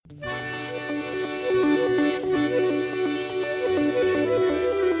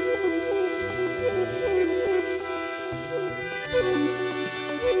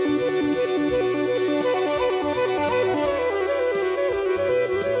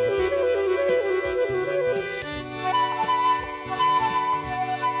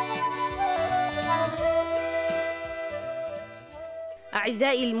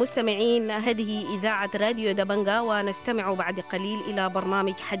أعزائي المستمعين، هذه إذاعة راديو دبنقا، ونستمع بعد قليل إلى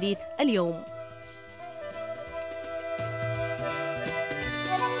برنامج حديث اليوم.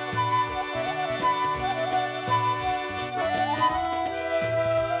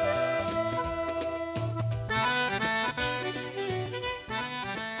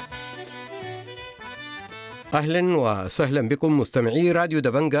 أهلا وسهلا بكم مستمعي راديو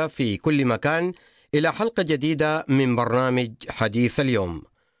دبنقا في كل مكان إلى حلقة جديدة من برنامج حديث اليوم.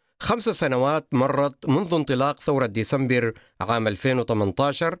 5 سنوات مرت منذ انطلاق ثورة ديسمبر عام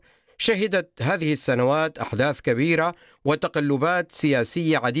 2018. شهدت هذه السنوات أحداث كبيرة وتقلبات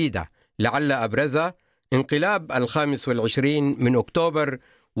سياسية عديدة، لعل أبرزها انقلاب 25 من أكتوبر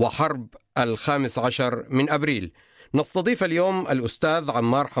وحرب 15 من أبريل. نستضيف اليوم الأستاذ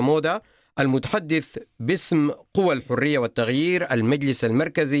عمار حمودة، المتحدث باسم قوى الحرية والتغيير، المجلس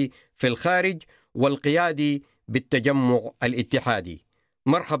المركزي في الخارج والقيادي بالتجمع الاتحادي.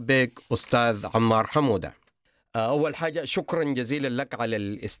 مرحب بك أستاذ عمار حمودة. أول حاجة شكرا جزيلا لك على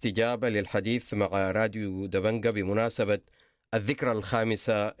الاستجابة للحديث مع راديو دبنقا بمناسبة الذكرى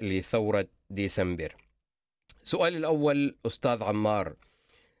 5 لثورة ديسمبر. سؤالي الأول أستاذ عمار،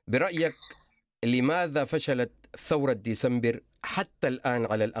 برأيك لماذا فشلت ثورة ديسمبر حتى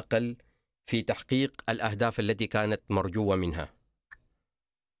الآن على الأقل في تحقيق الأهداف التي كانت مرجوة منها؟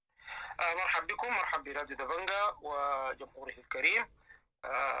 مرحبا بكم، مرحبا براديو دبنقا وجمهوره الكريم.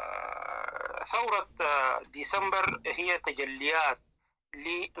 ثورة ديسمبر هي تجليات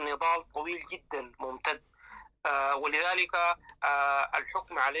لنضال طويل جدا ممتد، ولذلك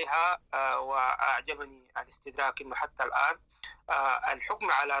الحكم عليها، وأعجبني الاستدراك أنه حتى الآن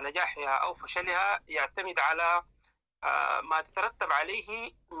الحكم على نجاحها أو فشلها يعتمد على ما تترتب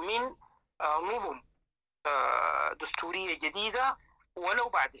عليه من نظم دستورية جديدة ولو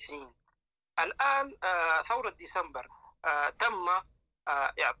بعد حين. الآن ثورة ديسمبر تم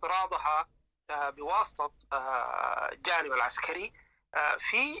اعتراضها بواسطة الجانب العسكري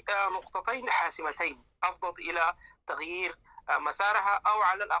في نقطتين حاسمتين أفضت إلى تغيير مسارها، أو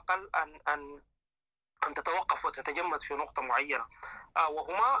على الأقل أن تتوقف وتتجمد في نقطة معينة،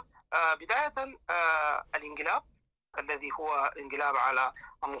 وهما بداية الانقلاب الذي هو انقلاب على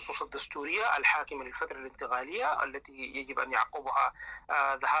النصوص الدستورية الحاكمة للفترة الانتقالية التي يجب أن يعقبها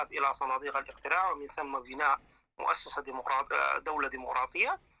ذهاب إلى صناديق الاقتراع ومن ثم بناء مؤسسة دولة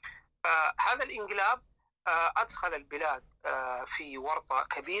ديمقراطية. هذا الانقلاب أدخل البلاد في ورطة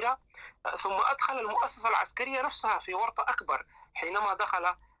كبيرة، ثم أدخل المؤسسة العسكرية نفسها في ورطة أكبر حينما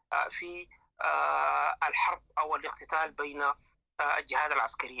دخل في الحرب أو الاقتتال بين الجهات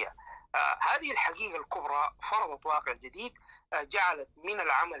العسكرية. هذه الحقيقة الكبرى فرضت واقع جديد، جعلت من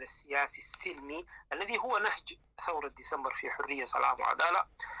العمل السياسي السلمي الذي هو نهج ثورة ديسمبر في حرية سلام وعدالة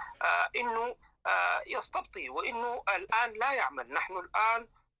إنه يستبطي، وإنه الآن لا يعمل. نحن الآن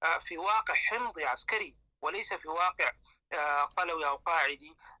في واقع حمضي عسكري وليس في واقع قلوي أو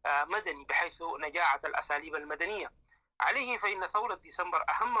قاعدي مدني بحيث نجاعة الأساليب المدنية. عليه فإن ثورة ديسمبر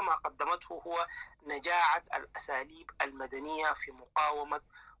أهم ما قدمته هو نجاعة الأساليب المدنية في مقاومة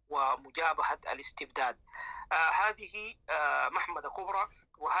ومجابهة الاستبداد. هذه محمدة كبرى،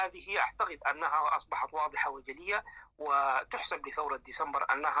 وهذه أعتقد أنها أصبحت واضحة وجلية، وتحسب لثورة ديسمبر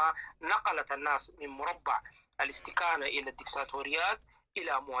أنها نقلت الناس من مربع الاستكانة إلى الدكتاتوريات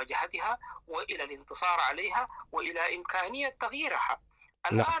إلى مواجهتها وإلى الانتصار عليها وإلى إمكانية تغييرها.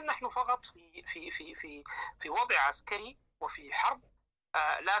 الآن نحن فقط في وضع عسكري وفي حرب،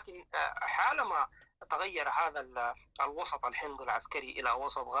 لكن حالما تغير هذا الوسط الحمض العسكري إلى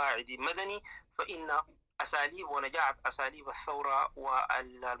وسط قاعدي مدني، فإن أساليب ونجاعة أساليب الثورة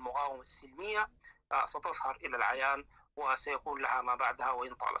والمقاومة السلمية ستظهر إلى العيان، وسيكون لها ما بعدها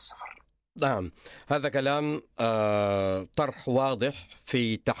وإن طال السفر. نعم، هذا كلام طرح واضح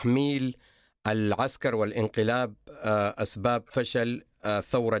في تحميل العسكر والانقلاب أسباب فشل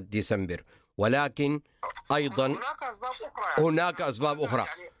ثورة ديسمبر، ولكن أيضا هناك أسباب أخرى.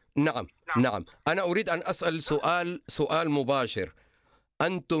 نعم. أنا أريد أن أسأل سؤال مباشر.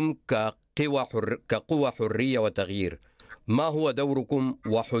 أنتم كقوى حرية وتغيير، ما هو دوركم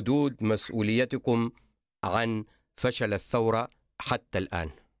وحدود مسؤوليتكم عن فشل الثورة حتى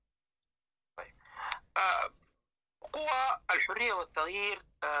الآن؟ قوى الحرية والتغيير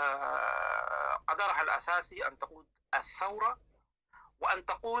قدرها الأساسي أن تقود الثورة وأن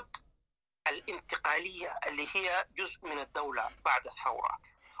تقود الانتقالية اللي هي جزء من الدولة بعد الثورة.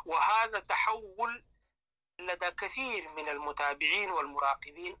 وهذا تحول لدى كثير من المتابعين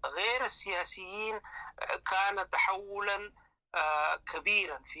والمراقبين غير السياسيين كان تحولا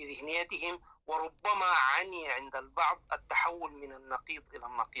كبيرا في ذهنيتهم، وربما عني عند البعض التحول من النقيض إلى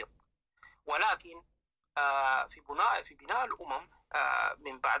النقيض. ولكن في بناء الأمم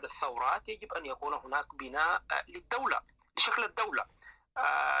من بعد الثورات يجب أن يكون هناك بناء للدولة، لشكل الدولة.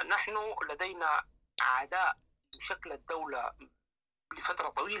 نحن لدينا عداء لشكل الدولة لفترة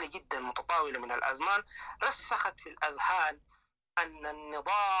طويلة جدا متطاولة من الأزمان، رسخت في الأذهان أن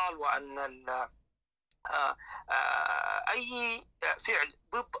النضال وأن أي فعل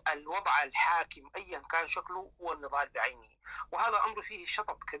ضد الوضع الحاكم أيا كان شكله هو النضال بعينه، وهذا أمر فيه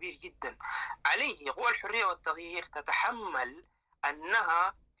شطط كبير جدا. عليه قوى الحرية والتغيير تتحمل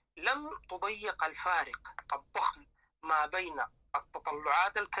أنها لم تضيق الفارق الضخم ما بين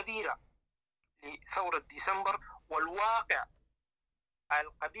التطلعات الكبيرة لثورة ديسمبر والواقع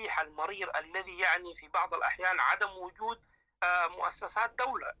القبيح المرير الذي يعني في بعض الأحيان عدم وجود مؤسسات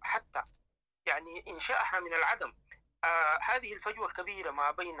دولة حتى يعني إنشائها من العدم. هذه الفجوة الكبيرة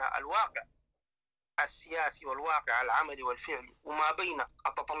ما بين الواقع السياسي والواقع العملي والفعلي وما بين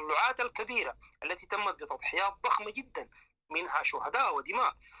التطلعات الكبيرة التي تمت بتضحيات ضخمة جدا منها شهداء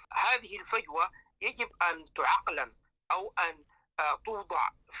ودماء، هذه الفجوة يجب أن تعقلن أو أن توضع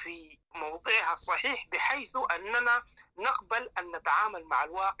في موضعها الصحيح بحيث أننا نقبل أن نتعامل مع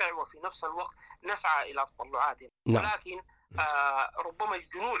الواقع وفي نفس الوقت نسعى إلى تطلعاتنا. ولكن ربما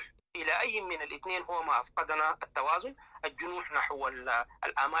الجنوح إلى أي من الاثنين هو ما أفقدنا التوازن، الجنوح نحو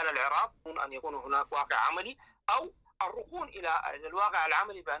الآمال العراق أن يكون هناك واقع عملي، أو الركون إلى الواقع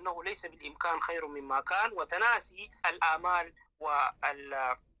العملي بأنه ليس بالإمكان خير مما كان، وتناسي الآمال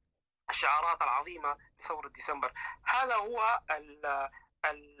والشعارات العظيمة لثورة ديسمبر. هذا هو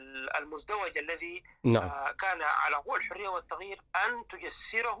المزدوج الذي كان على قوى الحرية والتغيير أن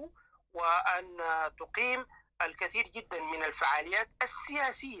تجسره وأن تقيم الكثير جدا من الفعاليات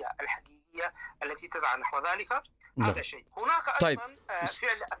السياسية الحقيقية التي تسعى نحو ذلك. هذا شيء. هناك أيضا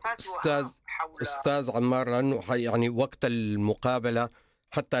فعل أساسي أستاذ عمار، لأنه يعني وقت المقابلة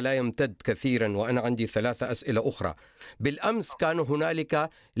حتى لا يمتد كثيرا وأنا عندي 3 أسئلة أخرى. بالأمس كان هنالك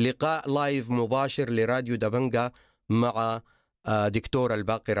لقاء لايف مباشر لراديو دبنقا مع دكتور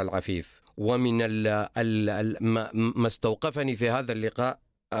الباقر العفيف، ومن ما استوقفني في هذا اللقاء،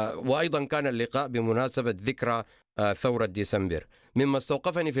 وأيضا كان اللقاء بمناسبة ذكرى ثورة ديسمبر، مما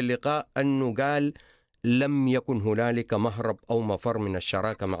استوقفني في اللقاء أنه قال لم يكن هنالك مهرب أو مفر من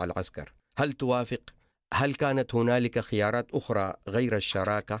الشراكة مع العسكر. هل توافق؟ هل كانت هنالك خيارات أخرى غير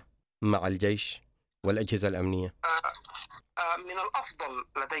الشراكة مع الجيش والأجهزة الأمنية؟ من الأفضل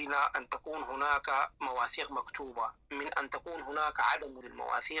لدينا أن تكون هناك مواثيق مكتوبة من أن تكون هناك عدم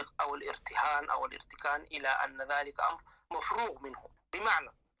للمواثيق أو الارتهان أو الارتكان إلى أن ذلك أمر مفروغ منه،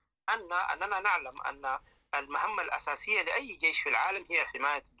 بمعنى أننا نعلم أن المهمة الأساسية لأي جيش في العالم هي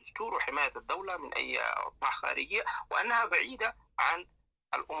حماية الدستور وحماية الدولة من أي أطماع خارجية، وأنها بعيدة عن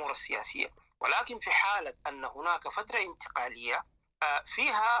الأمور السياسية. ولكن في حالة أن هناك فترة انتقالية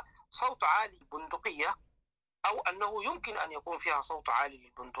فيها صوت عالي للبندقية، أو أنه يمكن أن يكون فيها صوت عالي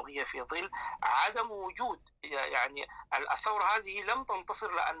للبندقية في ظل عدم وجود، يعني الثورة هذه لم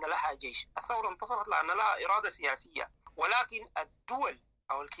تنتصر لأن لها جيش، الثورة انتصرت لأن لها إرادة سياسية. ولكن الدول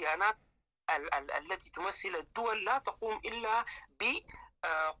أو الكيانات التي تمثل الدول لا تقوم إلا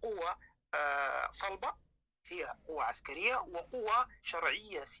بقوة صلبة، هي قوة عسكرية وقوة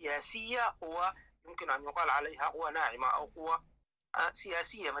شرعية سياسية، قوة يمكن أن يقال عليها قوة ناعمة أو قوة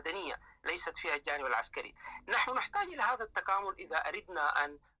سياسية مدنية ليست فيها الجانب العسكري. نحن نحتاج إلى هذا التكامل إذا أردنا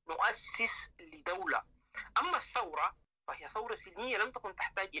أن نؤسس لدولة. أما الثورة فهي ثورة سلمية لم تكن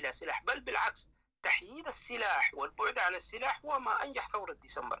تحتاج إلى سلاح، بل بالعكس تحييد السلاح والبعد عن السلاح هو ما أنجح ثورة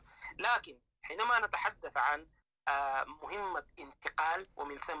ديسمبر. لكن حينما نتحدث عن مهمة انتقال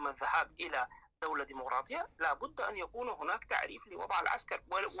ومن ثم الذهاب إلى دولة ديمقراطية، لابد أن يكون هناك تعريف لوضع العسكر،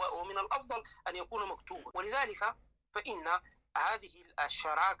 ومن الأفضل أن يكون مكتوبا. ولذلك فإن هذه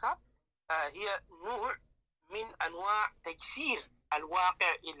الشراكة هي نوع من أنواع تجسير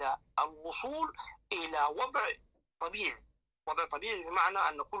الواقع إلى الوصول إلى وضع طبيعي. وضع طبيعي بمعنى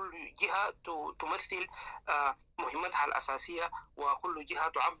أن كل جهة تمثل مهمتها الأساسية، وكل جهة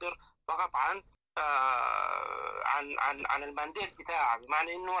تعبر فقط عن المانديت بتاعها،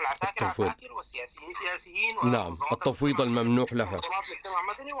 بمعنى انه العساكر عساكر والسياسيين سياسيين. نعم، التفويض الممنوح لها، منظمات المجتمع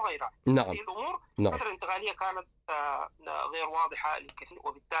المدني وغيرها. نعم. هذه الامور نعم. الفتره الانتقاليه كانت غير واضحه للكثير،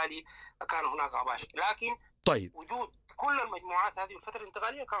 وبالتالي كان هناك غباش. لكن طيب، وجود كل المجموعات هذه الفتره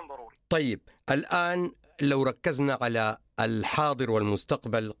الانتقاليه كان ضروري. طيب، الان لو ركزنا على الحاضر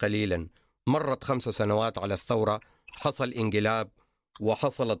والمستقبل قليلا، مرت 5 سنوات على الثوره، حصل انقلاب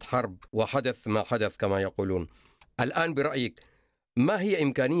وحصلت حرب وحدث ما حدث كما يقولون. الآن برأيك ما هي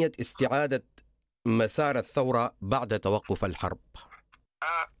إمكانية استعادة مسار الثورة بعد توقف الحرب؟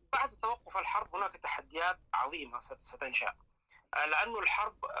 بعد توقف الحرب هناك تحديات عظيمة ستنشأ، لأن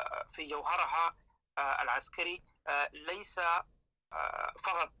الحرب في جوهرها العسكري ليس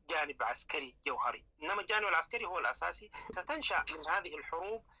فقط جانب عسكري جوهري، إنما الجانب العسكري هو الأساسي. ستنشأ من هذه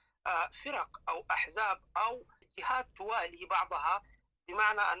الحروب فرق أو أحزاب أو جهات توالي بعضها،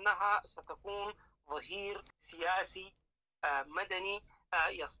 بمعنى أنها ستكون ظهير سياسي مدني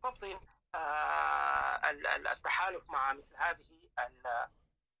يستبطن التحالف مع مثل هذه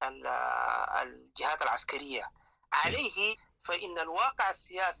الجهات العسكرية. عليه فإن الواقع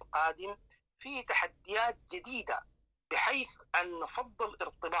السياسي القادم فيه تحديات جديدة، بحيث أن نفضل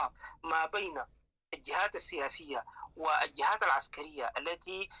ارتباط ما بين الجهات السياسية والجهات العسكرية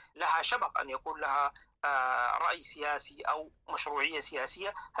التي لها شبق أن يكون لها رأي سياسي أو مشروعية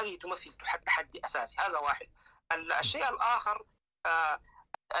سياسية. هذه تمثل تحدي أساسي. هذا واحد. الشيء الآخر،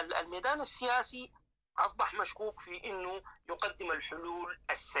 الميدان السياسي أصبح مشكوك في أنه يقدم الحلول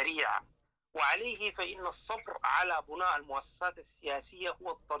السريعة، وعليه فإن الصبر على بناء المؤسسات السياسية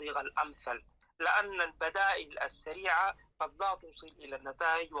هو الطريق الأمثل، لأن البدائل السريعة قد لا توصل إلى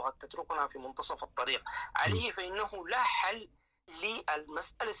النتائج وقد تتركنا في منتصف الطريق. عليه فإنه لا حل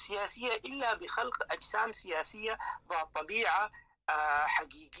للمسألة السياسية إلا بخلق أجسام سياسية ذات طبيعة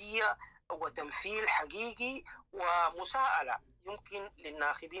حقيقية وتمثيل حقيقي ومساءلة يمكن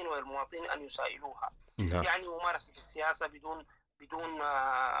للناخبين والمواطنين أن يسائلوها. يعني ممارسة السياسة بدون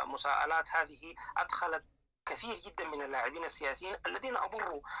مساءلات هذه أدخلت كثير جدا من اللاعبين السياسيين الذين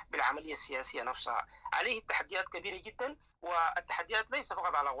أضروا بالعملية السياسية نفسها. عليه التحديات كبيرة جدا، والتحديات ليس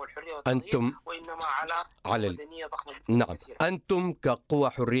فقط على قوى الحرية والتغيير وإنما على المدنية ضخمة جدا. نعم كثيرة. أنتم كقوى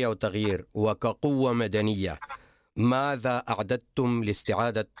حرية وتغيير وكقوة مدنية، ماذا أعددتم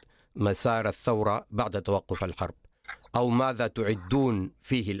لاستعادة مسار الثورة بعد توقف الحرب، أو ماذا تعدون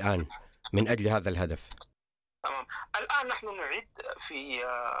فيه الآن من أجل هذا الهدف؟ تمام. الآن نحن نعد في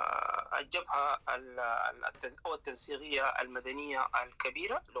الجبهة أو التنسيقية المدنية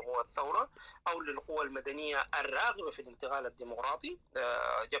الكبيرة لقوى الثورة أو للقوى المدنية الراغبة في الانتقال الديمقراطي،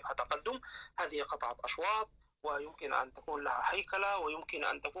 جبهة تقدم. هذه قطعة أشواط، ويمكن أن تكون لها هيكلة، ويمكن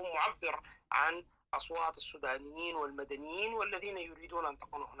أن تكون معبر عن أصوات السودانيين والمدنيين والذين يريدون أن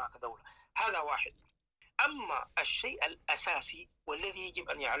تكون هناك دولة. هذا واحد. أما الشيء الأساسي والذي يجب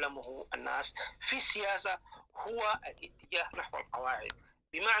أن يعلمه الناس في السياسة هو الاتجاه نحو القواعد،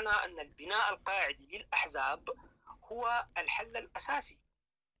 بمعنى أن البناء القاعدي للأحزاب هو الحل الأساسي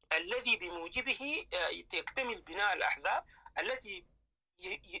الذي بموجبه يكتمل بناء الأحزاب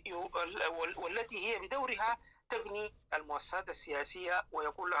والتي هي بدورها تبني المؤسسات السياسية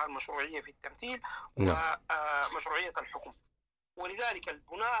ويكون لها المشروعية في التمثيل ومشروعية الحكم. ولذلك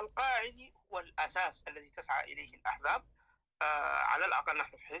البناء القاعدي هو الأساس الذي تسعى إليه الأحزاب. على الأقل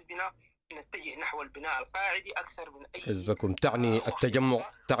نحن في حزبنا نتجه نحو البناء القاعدي أكثر من أي حزبكم تعني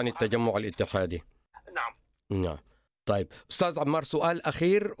التجمع الاتحادي. نعم. طيب أستاذ عمار، سؤال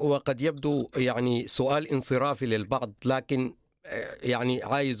أخير وقد يبدو يعني سؤال انصرافي للبعض، لكن يعني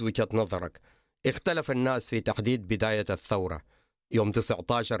عايز وجهة نظرك. اختلف الناس في تحديد بداية الثورة، يوم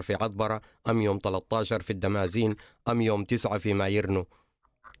 19 في عطبرة أم يوم 13 في الدمازين أم يوم 9 في مايرنو؟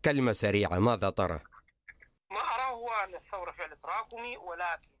 كلمة سريعة، ماذا ترى؟ ما أراه هو أن الثورة فعل تراكمي،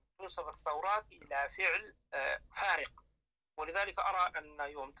 ولكن تنسب الثورات إلى فعل فارق. ولذلك أرى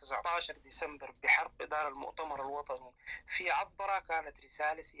أن يوم 19 ديسمبر بحرب إدارة المؤتمر الوطني في عطبرة كانت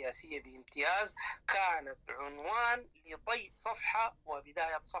رسالة سياسية بامتياز، كانت عنوان لطي صفحة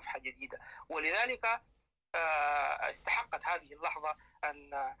وبداية صفحة جديدة. ولذلك استحقت هذه اللحظة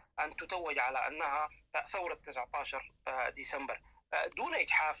أن تتوج على أنها ثورة 19 ديسمبر، دون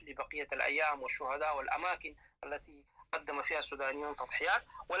إجحاف لبقية الأيام والشهداء والأماكن التي قدم فيها السودانيون تضحيات،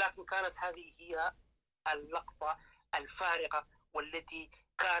 ولكن كانت هذه هي اللقطة الفارقة والتي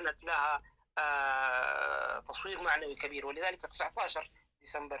كانت لها تصوير معنوي كبير. ولذلك 19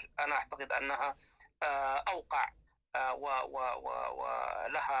 ديسمبر أنا أعتقد أنها أوقع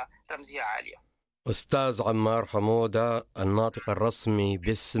ولها رمزية عالية. أستاذ عمار حمودة، الناطق الرسمي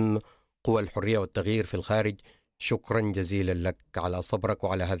باسم قوى الحرية والتغيير في الخارج، شكرا جزيلا لك على صبرك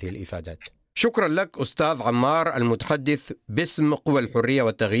وعلى هذه الإفادات. شكرا لك أستاذ عمار، المتحدث باسم قوى الحرية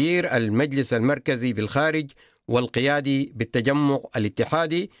والتغيير، المجلس المركزي بالخارج والقيادي بالتجمع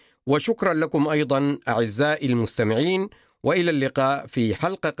الاتحادي. وشكرا لكم أيضا أعزائي المستمعين، وإلى اللقاء في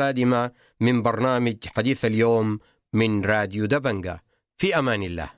حلقة قادمة من برنامج حديث اليوم من راديو دبنقا. في أمان الله.